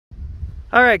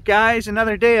All right, guys,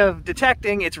 another day of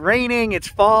detecting. It's raining, it's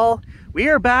fall. We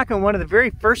are back on one of the very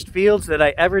first fields that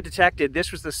I ever detected.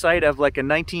 This was the site of like a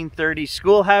 1930s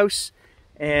schoolhouse,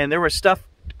 and there was stuff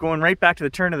going right back to the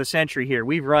turn of the century here.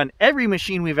 We've run every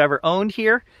machine we've ever owned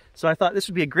here, so I thought this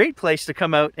would be a great place to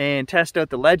come out and test out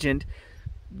the Legend.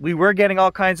 We were getting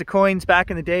all kinds of coins back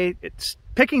in the day.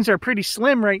 Pickings are pretty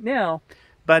slim right now,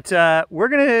 but we're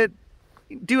gonna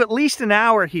do at least an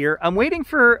hour here. I'm waiting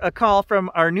for a call from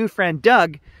our new friend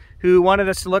Doug, who wanted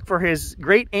us to look for his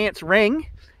great aunt's ring,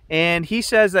 and he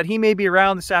says that he may be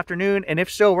around this afternoon, and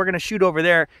if so, we're going to shoot over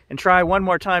there and try one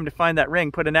more time to find that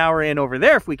ring, put an hour in over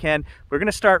there if we can. We're going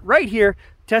to start right here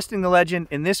testing the Legend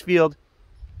in this field.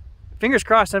 Fingers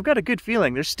crossed. I've got a good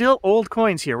feeling there's still old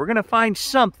coins here. We're going to find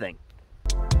something.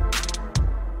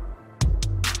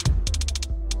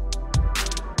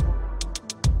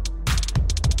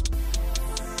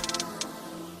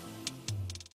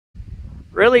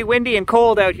 Really windy and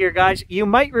cold out here, guys. You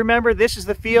might remember this is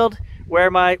the field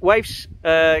where my wife's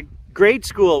grade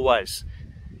school was,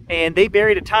 and they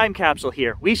buried a time capsule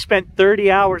here. We spent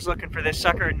 30 hours looking for this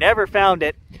sucker, never found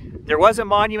it. There was a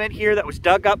monument here that was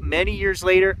dug up many years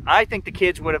later. I think the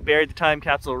kids would have buried the time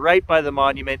capsule right by the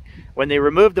monument. When they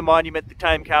removed the monument, the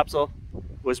time capsule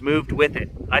was moved with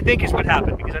it. I think is what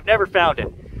happened, because I've never found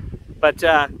it. But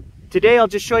today I'll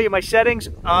just show you my settings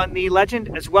on the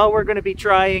Legend. As well, we're going to be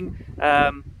trying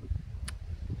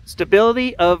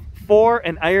stability of 4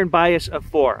 and iron bias of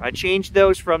 4. I changed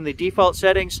those from the default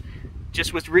settings.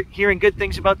 Just was hearing good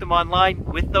things about them online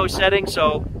with those settings,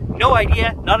 so no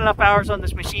idea, not enough hours on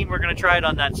this machine. We're going to try it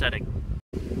on that setting.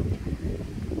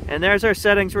 And there's our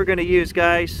settings we're going to use,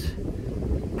 guys.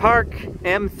 Park,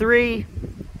 M3,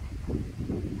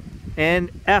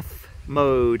 and F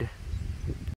mode.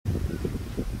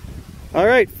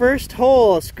 Alright, first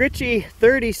hole, Scritchy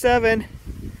 37.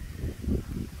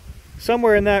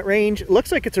 Somewhere in that range. It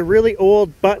looks like it's a really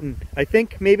old button. I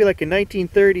think maybe like a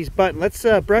 1930s button. Let's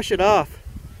brush it off.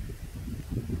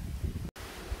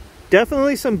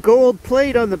 Definitely some gold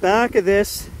plate on the back of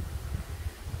this.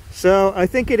 So I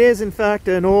think it is in fact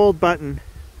an old button.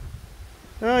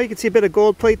 Oh, you can see a bit of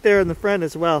gold plate there in the front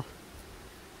as well.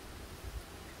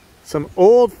 Some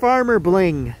old farmer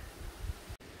bling.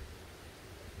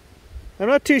 I'm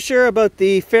not too sure about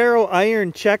the ferro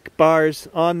iron check bars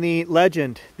on the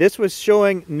Legend. This was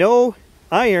showing no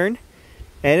iron,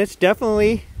 and it's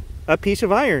definitely a piece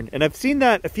of iron. And I've seen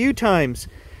that a few times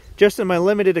just in my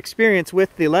limited experience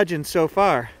with the Legend so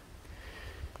far.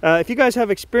 If you guys have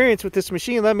experience with this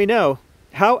machine, let me know.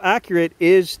 How accurate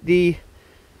is the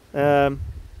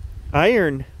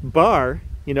iron bar?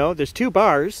 You know, there's 2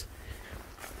 bars,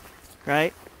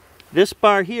 right? This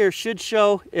bar here should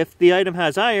show if the item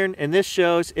has iron, and this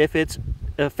shows if it's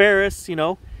a ferrous, you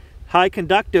know, high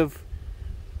conductive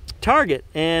target.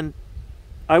 And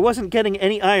I wasn't getting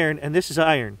any iron, and this is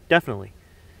iron, definitely.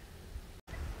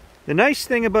 The nice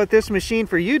thing about this machine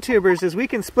for YouTubers is we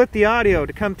can split the audio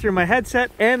to come through my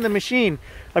headset and the machine.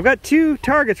 I've got 2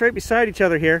 targets right beside each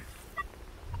other here.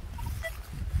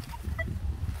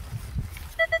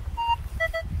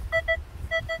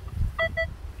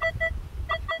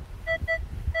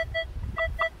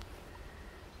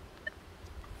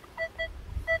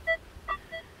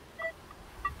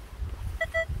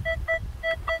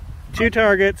 Two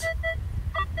targets,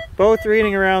 both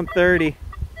reading around 30.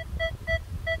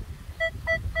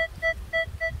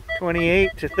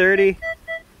 28 to 30.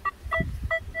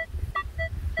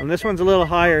 And this one's a little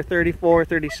higher, 34,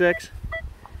 36.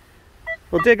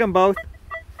 We'll dig them both.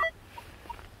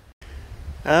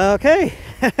 Okay,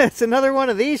 it's another one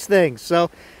of these things.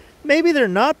 So maybe they're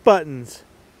not buttons.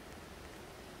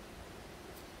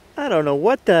 I don't know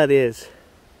what that is.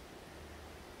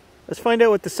 Let's find out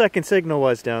what the second signal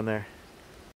was down there.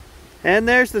 And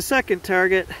there's the second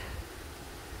target.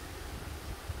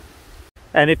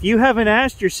 And if you haven't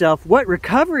asked yourself what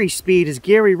recovery speed is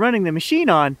Gary running the machine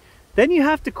on, then you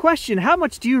have to question how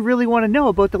much do you really want to know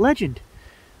about the Legend.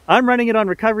 I'm running it on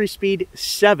recovery speed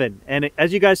 7, and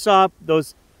as you guys saw,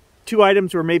 those 2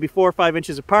 items were maybe 4 or 5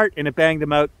 inches apart, and it banged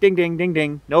them out. Ding, ding, ding,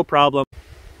 ding, no problem.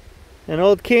 An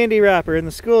old candy wrapper in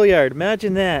the schoolyard,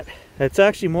 imagine that. It's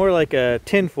actually more like a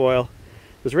tin foil.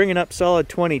 It was ringing up solid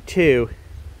 22.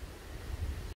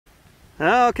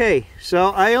 Okay, so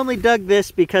I only dug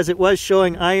this because it was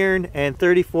showing iron and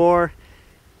 34,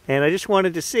 and I just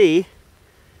wanted to see,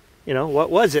 you know,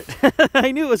 what was it?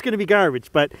 I knew it was going to be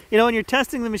garbage, but, you know, when you're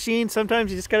testing the machine,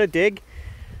 sometimes you just got to dig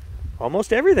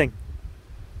almost everything.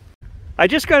 I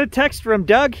just got a text from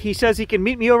Doug. He says he can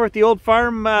meet me over at the old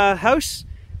farm house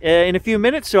in a few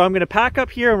minutes, so I'm going to pack up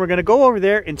here and we're going to go over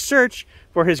there and search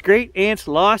for his great aunt's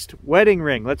lost wedding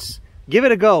ring. Let's give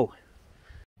it a go.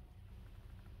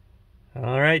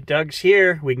 All right, Doug's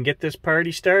here. We can get this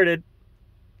party started.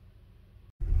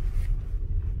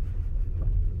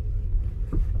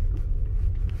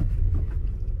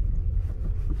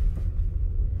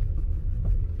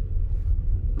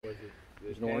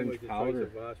 There's no orange powder.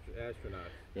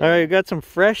 All right, we've got some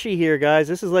Freshie here, guys.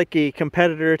 This is like a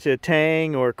competitor to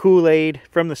Tang or Kool-Aid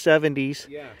from the 70s.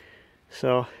 Yeah.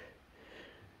 So,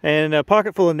 and a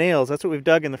pocket full of nails. That's what we've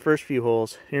dug in the first few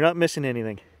holes. You're not missing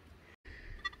anything.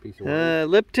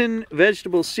 Lipton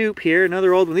vegetable soup here,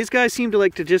 another old one. These guys seem to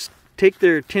like to just take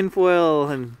their tinfoil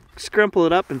and scrumple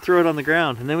it up and throw it on the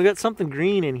ground. And then we got something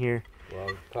green in here. Well,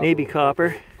 maybe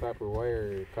copper. Copper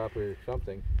wire, copper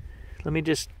something. Let me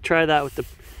just try that with the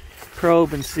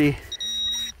probe and see.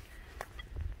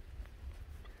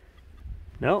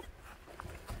 Nope.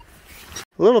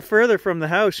 A little further from the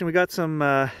house, and we got some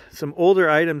older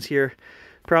items here,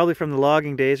 probably from the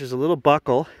logging days. There's a little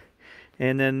buckle,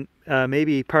 and then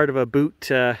maybe part of a boot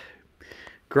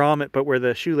grommet, but where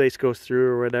the shoelace goes through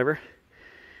or whatever.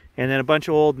 And then a bunch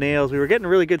of old nails. We were getting a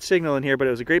really good signal in here, but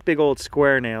it was a great big old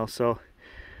square nail, so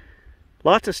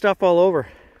lots of stuff all over.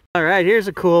 All right, here's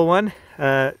a cool one.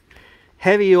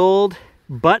 Heavy old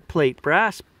butt plate,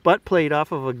 brass butt plate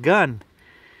off of a gun.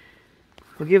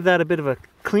 We'll give that a bit of a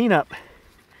cleanup.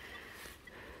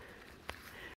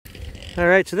 All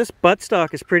right, so this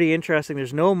buttstock is pretty interesting.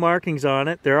 There's no markings on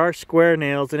it. There are square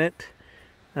nails in it.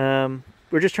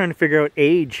 We're just trying to figure out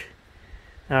age.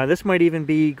 This might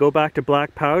even go back to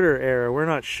black powder era. We're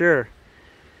not sure.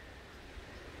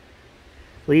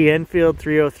 Lee Enfield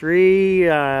 303.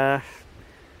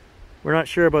 We're not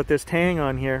sure about this Tang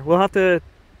on here. We'll have to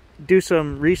do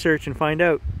some research and find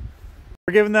out.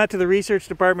 We're giving that to the research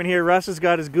department here. Russ has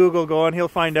got his Google going. He'll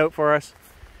find out for us.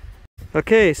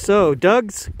 Okay, so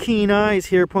Doug's keen eyes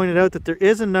here pointed out that there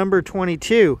is a number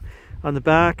 22 on the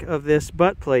back of this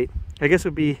butt plate. I guess it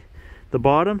would be the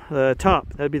bottom, the top.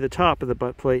 That would be the top of the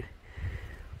butt plate.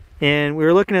 And we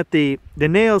were looking at the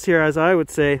nails here, as I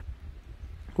would say,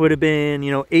 would have been,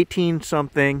 18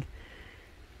 something,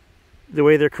 the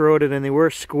way they're corroded, and they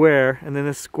were square. And then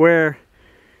the square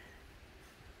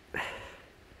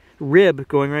rib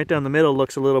going right down the middle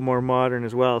looks a little more modern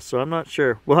as well, so I'm not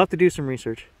sure. We'll have to do some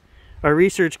research. Our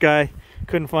research guy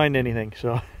couldn't find anything,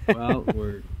 so. Well,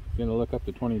 we're gonna look up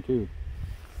to 22.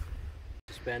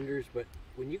 Suspenders, but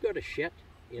when you go to shit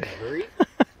in a hurry,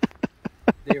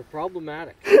 they're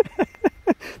problematic.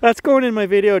 That's going in my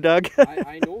video, Doug.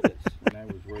 I know this. When I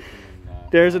was working in,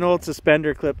 there's an old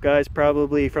suspender clip, guys,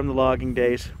 probably from the logging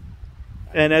days.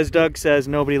 And as Doug says,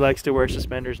 nobody likes to wear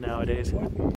suspenders nowadays.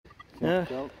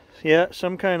 Yeah,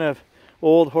 some kind of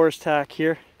old horse tack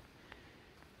here.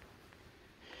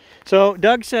 So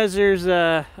Doug says there's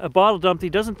a bottle dump that he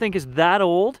doesn't think is that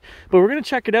old, but we're going to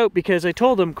check it out because I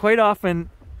told him quite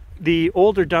often the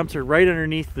older dumps are right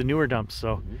underneath the newer dumps.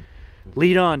 So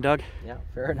lead on, Doug. Yeah,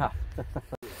 fair enough.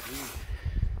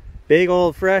 Big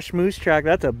old fresh moose track.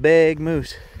 That's a big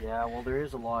moose. Yeah, well, there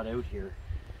is a lot out here.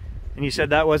 And you said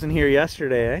that wasn't here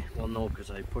yesterday, eh? Well, no, because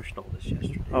I pushed all this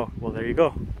yesterday. Oh, well, there you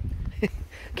go.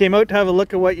 Came out to have a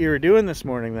look at what you were doing this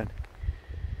morning then.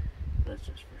 That's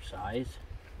just for size.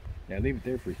 Yeah, leave it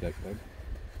there for a sec, Doug.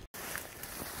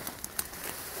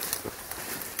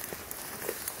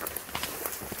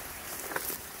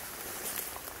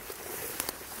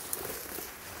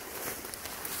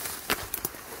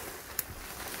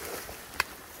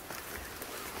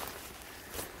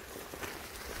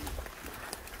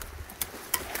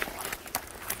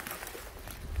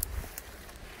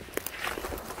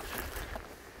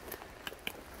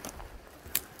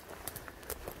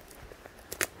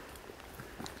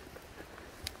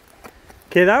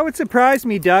 Okay, that would surprise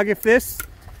me, Doug, if this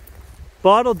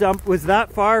bottle dump was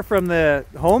that far from the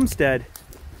homestead.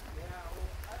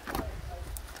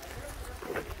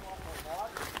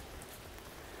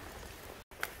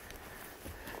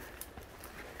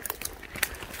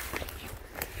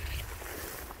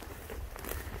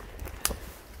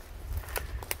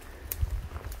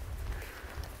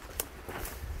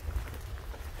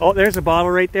 Oh, there's a bottle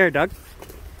right there, Doug.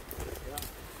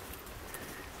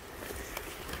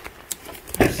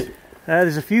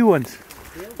 There's a few ones.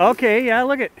 Okay, yeah,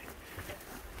 look at.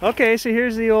 Okay, so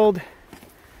here's the old.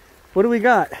 What do we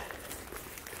got?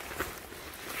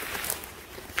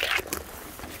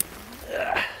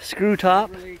 Screw top.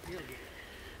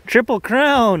 Triple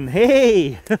Crown.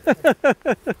 Hey.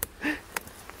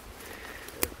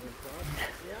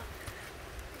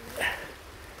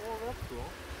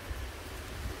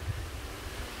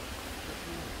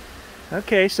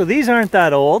 Okay, so these aren't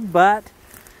that old, but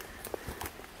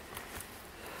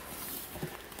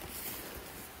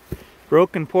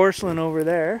Broken porcelain over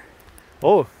there.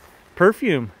 Oh,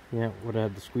 perfume. Yeah, would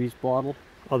have the squeeze bottle.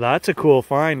 Oh, that's a cool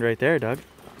find right there, Doug.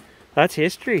 That's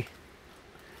history.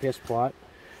 Piss pot.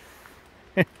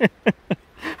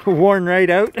 Worn right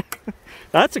out.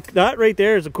 That right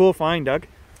there is a cool find, Doug.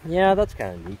 Yeah, that's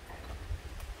kind of neat.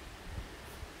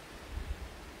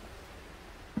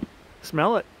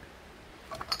 Smell it.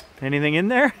 Anything in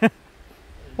there?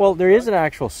 Well, there is an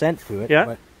actual scent to it. Yeah.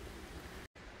 But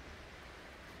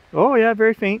Oh yeah,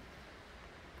 very faint.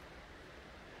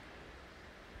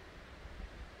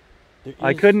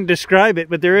 I couldn't describe it,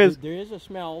 but there is. There is a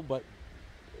smell, but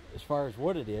as far as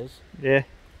what it is, Yeah.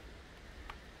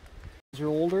 these are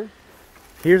older.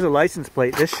 Here's a license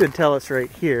plate. This should tell us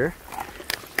right here.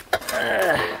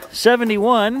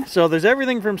 71. So there's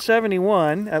everything from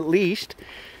 71 at least.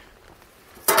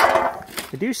 I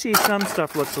do see some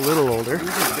stuff looks a little older. These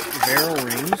are barrel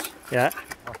rings. Yeah.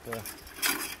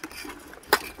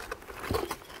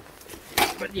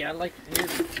 But yeah, like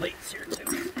here's the plates here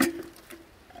too.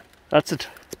 That's a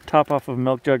top off of a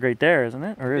milk jug right there, isn't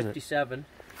it? Or is 57.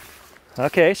 it?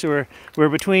 Okay, so we're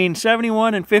between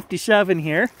 71 and 57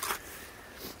 here.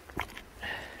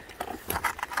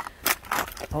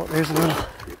 Oh, there's a little.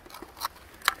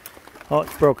 Oh,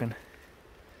 it's broken.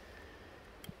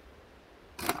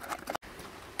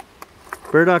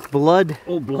 Burdock blood.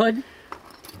 Oh, blood?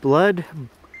 Blood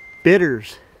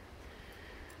bitters.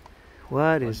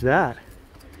 What is that?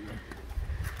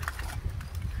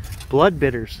 Blood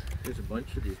bitters. There's a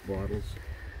bunch of these bottles.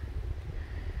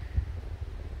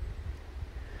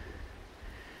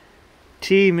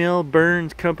 Tea Mill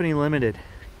Burns Company Limited.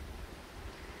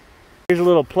 Here's a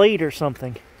little plate or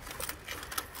something.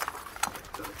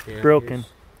 Yeah, Broken.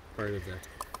 Part of the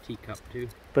teacup too.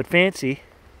 But fancy.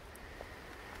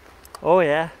 Oh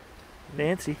yeah,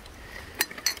 fancy.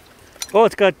 Oh,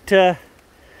 it's got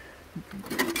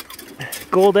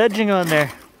gold edging on there.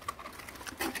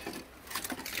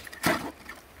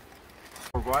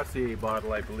 Courvoisier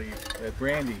bottle, I believe.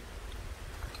 Brandy.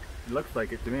 It looks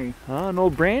like it to me. Oh, an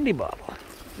old brandy bottle.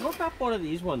 Look up one of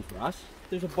these ones, Russ.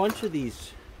 There's a bunch of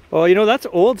these. Oh, you know that's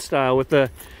old style with the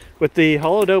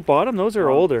hollowed out bottom. Those are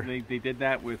older. They did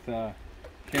that with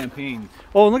champagne.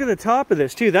 Oh, and look at the top of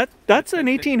this too. That's an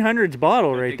 1800s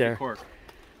bottle right there. Cork.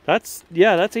 That's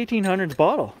 1800s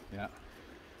bottle. Yeah.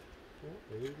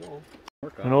 There you go.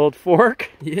 An old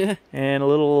fork. Yeah. And a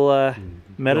little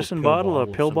medicine bottle, a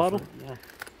pill bottle. Yeah.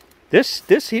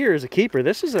 This here is a keeper.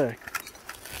 That's a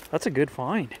good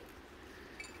find.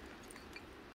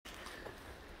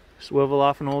 Swivel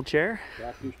off an old chair.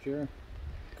 Doctor's chair.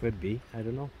 Could be. I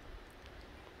don't know.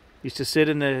 Used to sit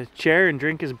in the chair and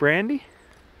drink his brandy.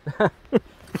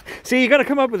 See, you got to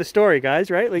come up with a story, guys,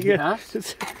 right? Like, Yeah.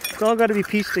 it's all got to be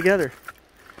pieced together.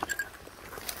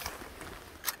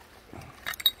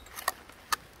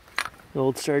 The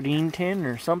old sardine tin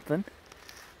or something.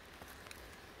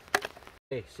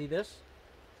 Hey, see this?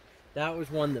 That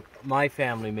was one that my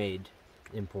family made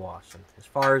in Powassan. As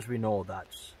far as we know,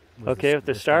 that's... Okay, with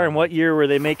the star. And what year were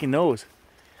they making those?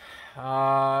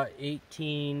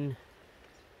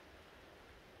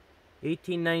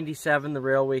 1897 the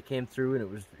railway came through,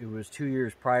 and it was 2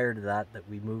 years prior to that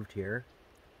we moved here.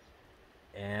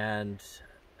 And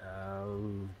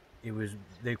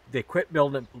they quit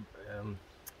building it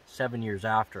 7 years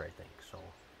after, I think.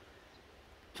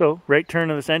 So right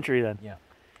turn of the century then. Yeah.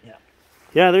 Yeah.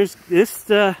 Yeah, there's this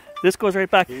goes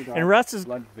right back. And Russ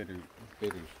Blood bitters.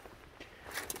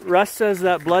 Russ says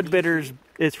that blood bitters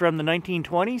is from the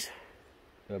 1920s.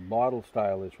 The bottle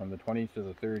style is from the 20s to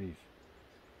the 30s.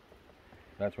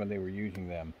 That's when they were using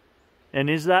them. And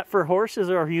is that for horses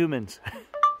or humans?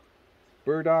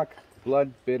 Burdock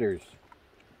blood bitters.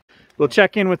 We'll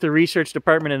check in with the research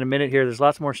department in a minute here. There's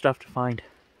lots more stuff to find.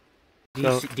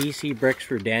 DC bricks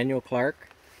for Daniel Clark,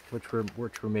 which were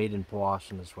made in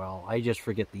Powassan as well. I just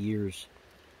forget the years.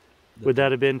 Would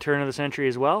that have been turn of the century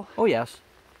as well? Oh yes.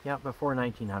 Yeah, before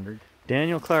 1900.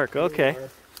 Daniel Clark, okay.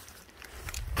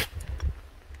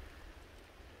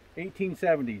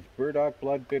 1870s, Burdock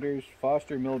Blood Bitters,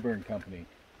 Foster Milburn Company.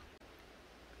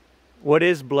 What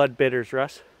is blood bitters,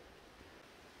 Russ?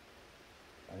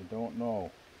 I don't know.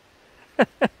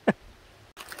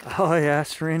 Oh yeah,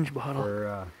 syringe bottle.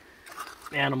 For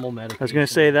animal medication. I was going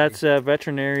to say that's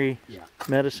veterinary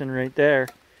medicine right there.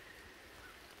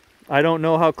 I don't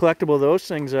know how collectible those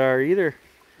things are either.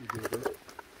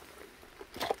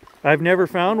 I've never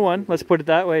found one. Let's put it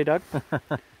that way, Doug.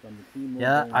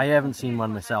 Yeah, I haven't seen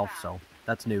one myself, so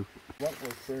that's new. What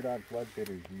was Burdock Blood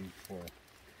Bitters used for?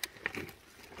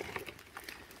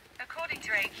 According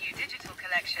to AQ Digital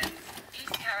Collections,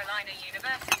 East Carolina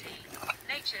University,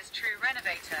 Nature's True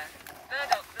Renovator,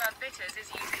 Burdock Blood Bitters dilators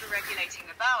is used for regulating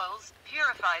the bowels,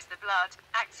 purifies the blood,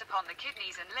 acts upon the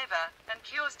kidneys and liver, and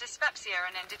cures dyspepsia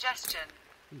and indigestion.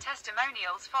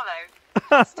 Testimonials follow.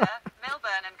 Foster,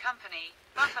 Milburn and Company,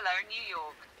 Buffalo, New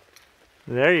York.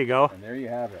 There you go. And there you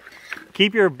have it.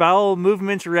 Keep your bowel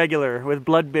movements regular with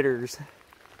blood bitters.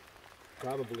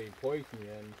 Probably poison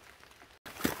you.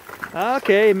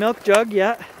 Okay, milk jug,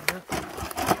 yeah.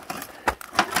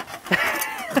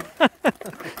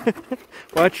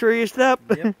 Watch where you step.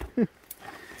 Yep.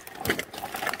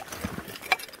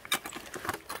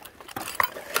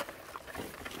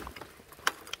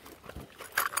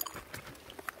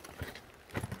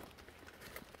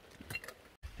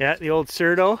 Yeah, the old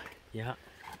Cerdo. Yeah.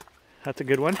 That's a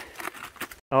good one.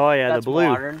 Oh yeah, That's the blue.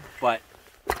 modern, but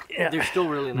Yeah. they're still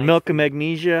really nice. Milk of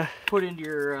magnesia. Put into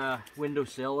your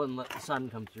windowsill and let the sun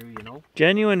come through, you know?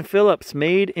 Genuine Phillips,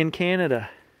 made in Canada.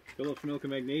 Phillips milk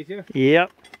and magnesia.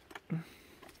 Yep.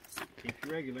 Keep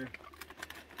it regular.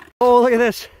 Oh, look at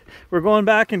this. We're going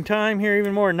back in time here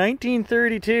even more.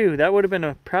 1932. That would have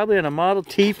been probably on a Model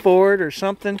T Ford or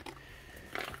something.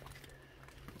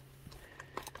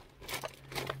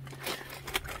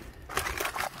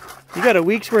 You got a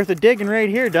week's worth of digging right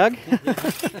here, Doug.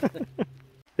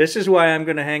 This is why I'm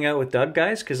going to hang out with Doug,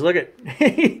 guys, because look at,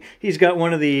 he's got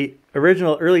one of the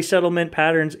original early settlement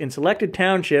patterns in selected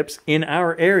townships in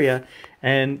our area,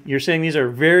 and you're saying these are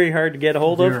very hard to get a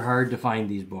hold of? They're hard to find,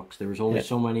 these books. There was only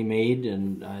so many made,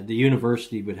 and the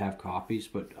university would have copies,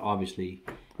 but obviously...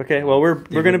 Okay, well, we're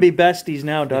going to be besties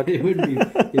now, Doug. They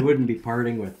wouldn't be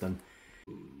parting with them.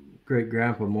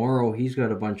 Great-grandpa Morrow, he's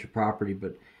got a bunch of property,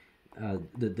 but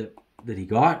that he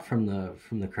got from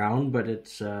the crown, but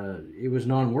it was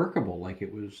non-workable. Like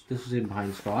this is in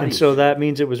behind Scotty. And so that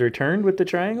means it was returned with the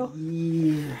triangle?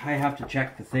 Yeah, I have to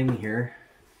check the thing here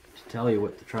to tell you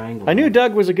what the triangle. I knew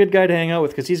Doug was a good guy to hang out with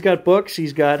because he's got books.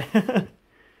 He's got that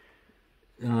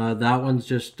one's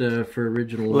just for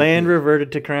original land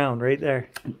reverted to crown right there.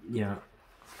 Yeah,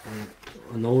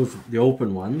 and those the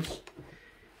open ones.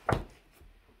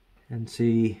 And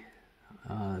see,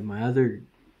 my other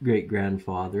great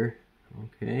grandfather.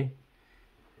 Okay,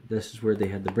 this is where they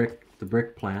had the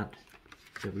brick plant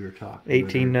that we were talking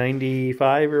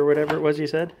 1895 or whatever it was you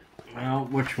said? Well,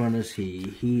 which one is he?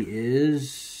 He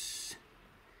is...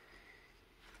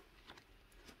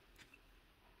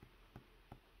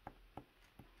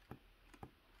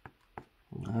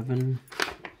 $11...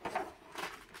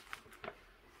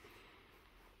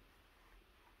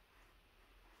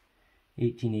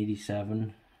 1887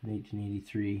 and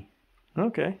 1883.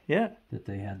 Okay, yeah. That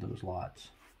they had those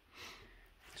lots.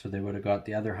 So they would have got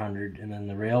the other 100, and then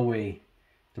the railway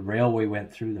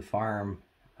went through the farm.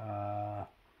 It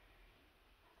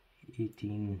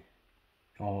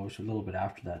was a little bit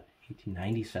after that,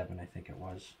 1897, I think it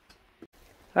was.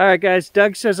 All right, guys.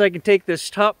 Doug says I can take this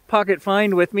top pocket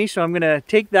find with me, so I'm going to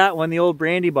take that one, the old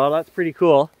brandy bottle. That's pretty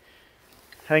cool.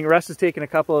 I think Russ has taken a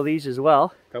couple of these as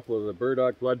well. A couple of the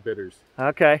burdock blood bitters.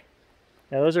 Okay.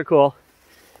 Yeah, those are cool.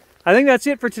 I think that's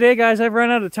it for today, guys. I've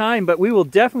run out of time, but we will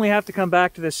definitely have to come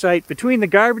back to this site. Between the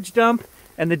garbage dump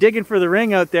and the digging for the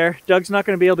ring out there, Doug's not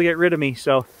going to be able to get rid of me,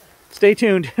 so stay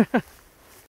tuned.